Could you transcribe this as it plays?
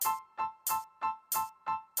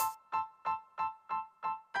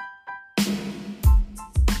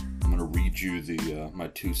you the my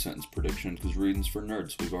 2 sentence prediction because reading's for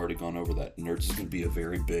nerds. We've already gone over that. Nerds is going to be a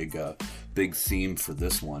very big theme for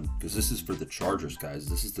this one because this is for the Chargers, guys.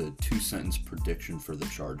 This is the 2 sentence prediction for the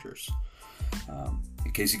Chargers.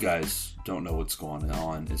 In case you guys don't know what's going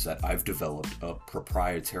on, is that I've developed a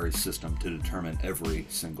proprietary system to determine every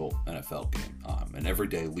single NFL game. And every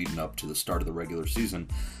day leading up to the start of the regular season,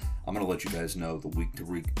 I'm going to let you guys know the week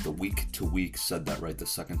to week, said that right the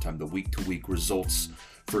second time, the week to week results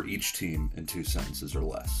for each team in 2 sentences or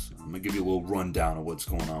less. I'm going to give you a little rundown of what's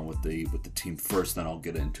going on with the team first, then I'll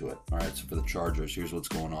get into it. All right, so for the Chargers, here's what's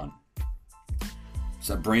going on.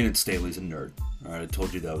 So Brandon Staley's a nerd. All right, I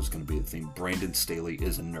told you that was going to be the theme. Brandon Staley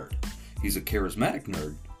is a nerd. He's a charismatic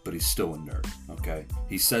nerd, but he's still a nerd, okay?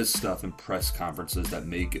 He says stuff in press conferences that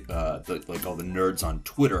make like all the nerds on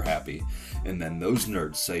Twitter happy, and then those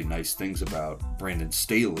nerds say nice things about Brandon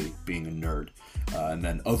Staley being a nerd, and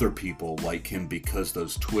then other people like him because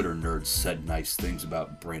those Twitter nerds said nice things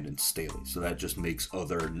about Brandon Staley. So that just makes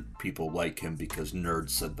other people like him because nerds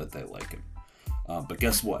said that they like him. But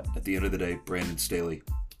guess what? At the end of the day, Brandon Staley,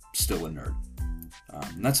 still a nerd.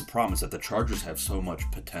 And that's the problem, is that the Chargers have so much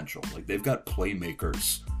potential. Like, they've got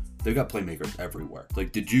playmakers. They've got playmakers everywhere.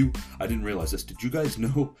 Like, I didn't realize this. Did you guys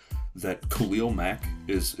know that Khalil Mack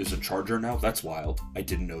is a Charger now? That's wild. I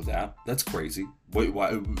didn't know that. That's crazy. Wait,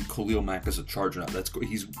 why Khalil Mack is a Charger now?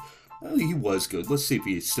 He was good. Let's see if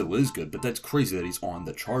he still is good. But that's crazy that he's on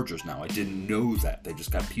the Chargers now. I didn't know that. They just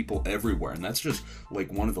got people everywhere. And that's just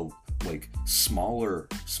like one of the smaller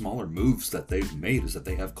moves that they've made, is that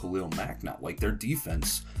they have Khalil Mack now. Like, their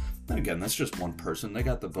defense, and again, that's just one person. They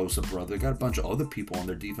got the Bosa brother. They got a bunch of other people on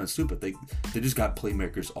their defense too. But they just got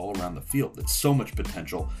playmakers all around the field. It's so much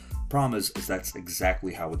potential. Problem is that's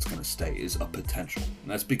exactly how it's going to stay, is a potential. And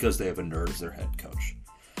that's because they have a nerd as their head coach.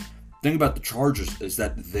 Thing about the Chargers is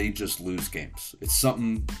that they just lose games. It's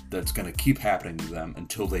something that's going to keep happening to them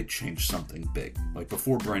until they change something big. Like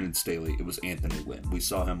before Brandon Staley, it was Anthony Lynn. We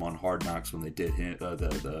saw him on Hard Knocks when they did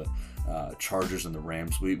the Chargers and the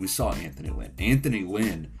Rams. We saw Anthony Lynn. Anthony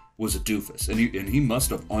Lynn was a doofus, and he must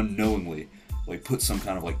have unknowingly put some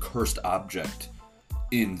kind of cursed object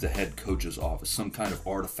in the head coach's office, some kind of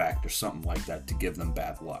artifact or something like that to give them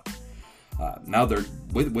bad luck. Now they're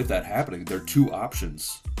with that happening, their two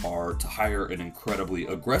options are to hire an incredibly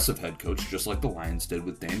aggressive head coach, just like the Lions did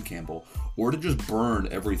with Dan Campbell, or to just burn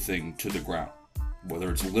everything to the ground. Whether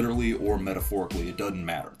it's literally or metaphorically, it doesn't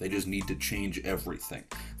matter. They just need to change everything.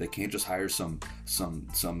 They can't just hire he's probably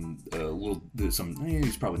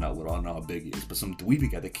not little, I don't know how big he is, but some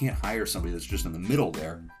dweeby guy. They can't hire somebody that's just in the middle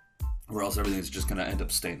there, or else everything's just going to end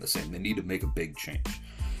up staying the same. They need to make a big change.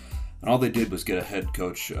 And all they did was get a head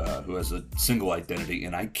coach who has a single identity,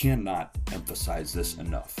 and I cannot emphasize this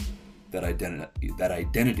enough. That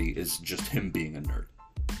identity is just him being a nerd.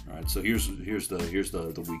 All right, so here's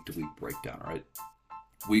the week-to-week breakdown. All right,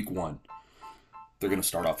 week 1, they're going to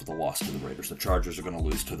start off with a loss to the Raiders. The Chargers are going to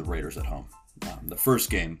lose to the Raiders at home. The first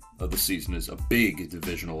game of the season is a big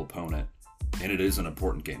divisional opponent, and it is an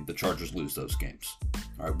important game. The Chargers lose those games.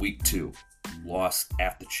 All right, week 2, loss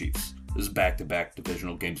at the Chiefs. This is back-to-back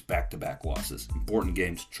divisional games, back-to-back losses. Important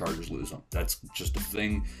games, Chargers lose them. That's just a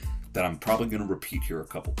thing that I'm probably going to repeat here a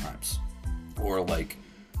couple times. Or I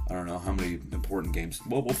don't know how many important games.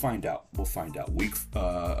 Well, we'll find out. Week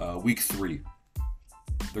 3,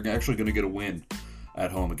 they're actually going to get a win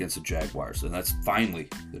at home against the Jaguars. And that's finally,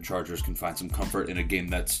 the Chargers can find some comfort in a game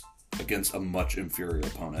that's against a much inferior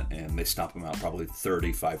opponent. And they stomp them out probably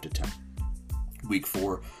 35-10. Week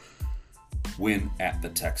 4, win at the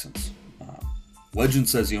Texans. Legend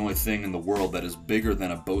says the only thing in the world that is bigger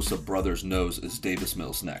than a Bosa brother's nose is Davis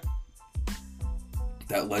Mills' neck.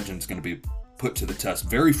 That legend's going to be put to the test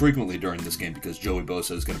very frequently during this game because Joey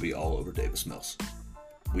Bosa is going to be all over Davis Mills.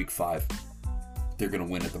 Week 5, they're going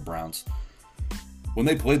to win at the Browns. When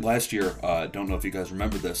they played last year, don't know if you guys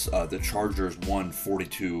remember this, the Chargers won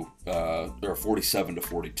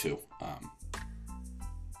 47-42.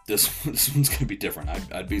 This one's going to be different.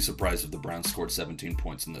 I'd be surprised if the Browns scored 17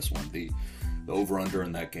 points in this one. The over-under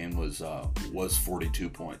in that game was 42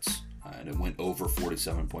 points, and it went over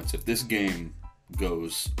 47 points. If this game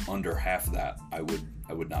goes under half of that, I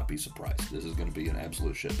would not be surprised. This is going to be an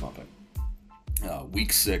absolute shit pumping.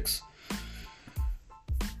 Week 6,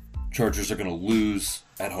 Chargers are going to lose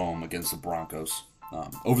at home against the Broncos.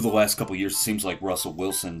 Over the last couple of years, it seems like Russell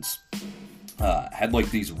Wilson's had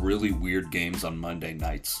these really weird games on Monday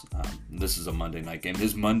nights. This is a Monday night game.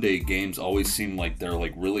 His Monday games always seem like they're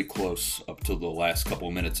really close up to the last couple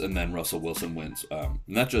of minutes, and then Russell Wilson wins. And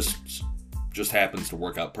that just happens to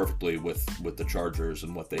work out perfectly with the Chargers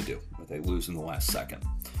and what they do. They lose in the last second.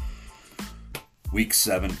 Week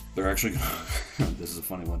 7, they're actually going this is a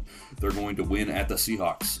funny one. They're going to win at the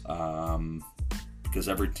Seahawks because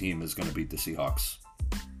every team is going to beat the Seahawks.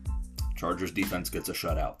 Chargers defense gets a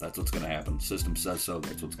shutout. That's what's going to happen. System says so.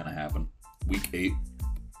 That's what's going to happen. Week 8,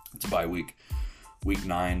 it's a bye week. Week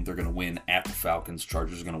 9, they're going to win at the Falcons.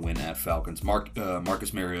 Chargers are going to win at Falcons.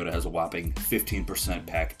 Marcus Mariota has a whopping 15%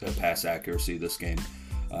 pass accuracy this game.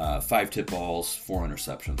 5 tip balls, 4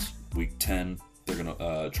 interceptions. Week 10,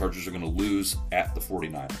 Chargers are going to lose at the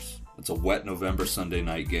 49ers. It's a wet November Sunday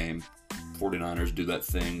night game. 49ers do that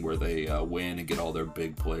thing where they win and get all their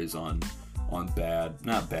big plays on not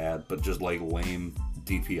bad, but just like lame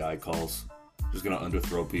DPI calls. Just going to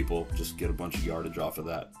underthrow people, just get a bunch of yardage off of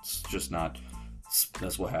that. It's just not...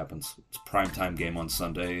 That's what happens. It's a primetime game on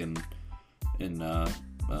Sunday in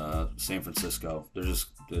San Francisco. It's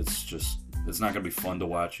not going to be fun to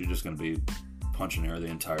watch. You're just going to be punching air the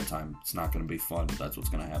entire time. It's not going to be fun, but that's what's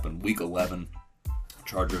going to happen. Week 11,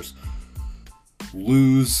 Chargers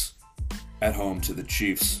lose at home to the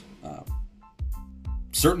Chiefs.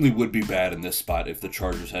 Certainly would be bad in this spot if the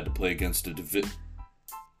Chargers had to play against a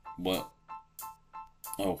What?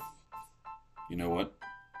 Oh, you know what?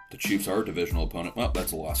 The Chiefs are a divisional opponent. Well,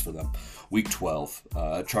 that's a loss for them. Week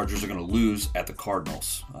 12, Chargers are going to lose at the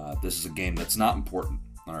Cardinals. This is a game that's not important.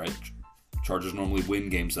 All right, Chargers normally win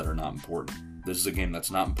games that are not important. This is a game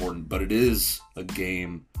that's not important, but it is a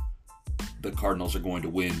game the Cardinals are going to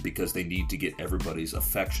win because they need to get everybody's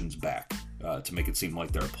affections back to make it seem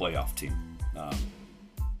like they're a playoff team.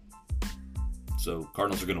 So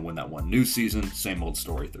Cardinals are going to win that one. New season, same old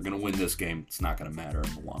story. They're going to win this game. It's not going to matter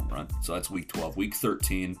in the long run. So that's week 12. Week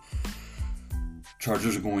 13,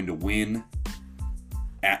 Chargers are going to win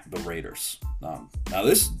at the Raiders. Now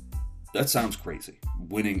that sounds crazy.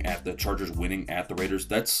 Chargers winning at the Raiders,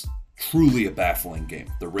 that's truly a baffling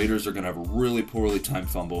game. The Raiders are going to have a really poorly timed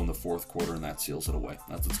fumble in the fourth quarter, and that seals it away.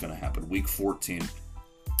 That's what's going to happen. Week 14,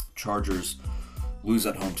 Chargers lose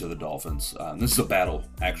at home to the Dolphins. This is a battle,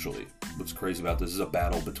 actually. What's crazy about this is a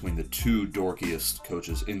battle between the two dorkiest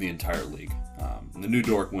coaches in the entire league. And the new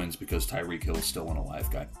dork wins because Tyreek Hill is still an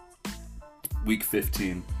alive guy. Week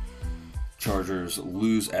 15, Chargers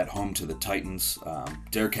lose at home to the Titans.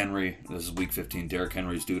 Derrick Henry, this is week 15. Derrick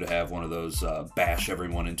Henry's due to have one of those bash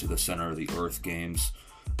everyone into the center of the earth games.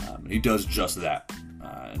 He does just that.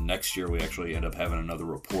 And next year we actually end up having another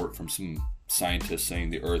report from some scientists saying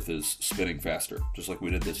the earth is spinning faster, just like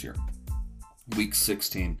we did this year. Week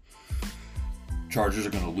 16, Chargers are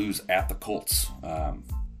going to lose at the Colts.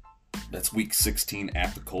 That's week 16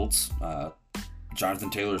 at the Colts. Jonathan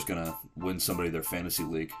Taylor is going to win somebody their fantasy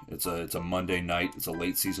league. It's a Monday night. It's a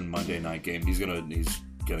late season Monday night game. He's gonna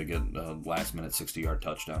get a last minute 60-yard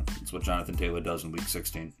touchdown. That's what Jonathan Taylor does in week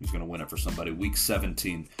 16. He's going to win it for somebody. Week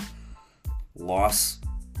 17, loss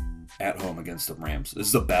at home against the Rams. This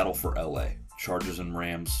is a battle for LA. Chargers and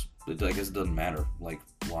Rams. I guess it doesn't matter. Like,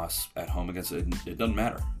 loss at home against it doesn't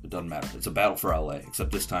matter. It doesn't matter. It's a battle for LA.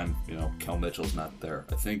 Except this time, Kel Mitchell's not there.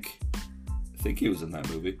 I think he was in that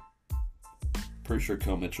movie. Pretty sure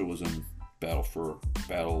Kel Mitchell was in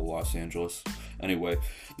Battle Los Angeles. Anyway,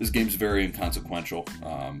 this game's very inconsequential.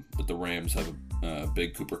 But the Rams have a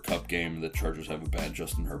big Cooper Kupp game. The Chargers have a bad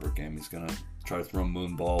Justin Herbert game. He's gonna try to throw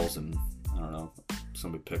moon balls, and I don't know,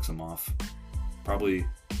 somebody picks him off. Probably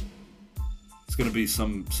it's gonna be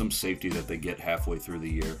some safety that they get halfway through the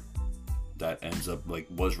year that ends up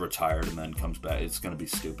was retired and then comes back. It's gonna be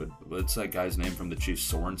stupid. What's that guy's name from the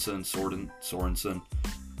Chiefs? Sorensen.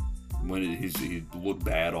 When he looked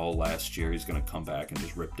bad all last year, he's going to come back and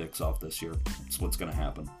just rip dicks off this year. That's what's going to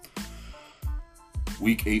happen.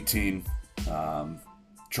 Week 18,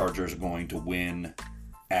 Chargers are going to win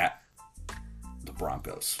at the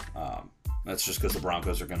Broncos. That's just because the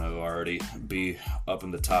Broncos are going to already be up in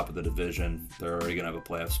the top of the division. They're already going to have a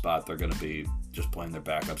playoff spot. They're going to be just playing their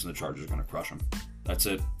backups, and the Chargers are going to crush them. That's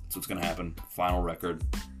it. That's what's going to happen. Final record,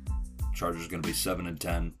 Chargers are going to be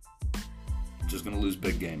 7-10. Just going to lose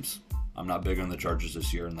big games. I'm not big on the Chargers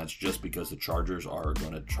this year, and that's just because the Chargers are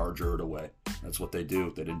going to charger it away. That's what they do.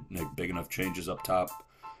 If they didn't make big enough changes up top,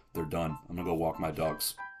 they're done. I'm going to go walk my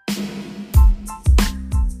dogs.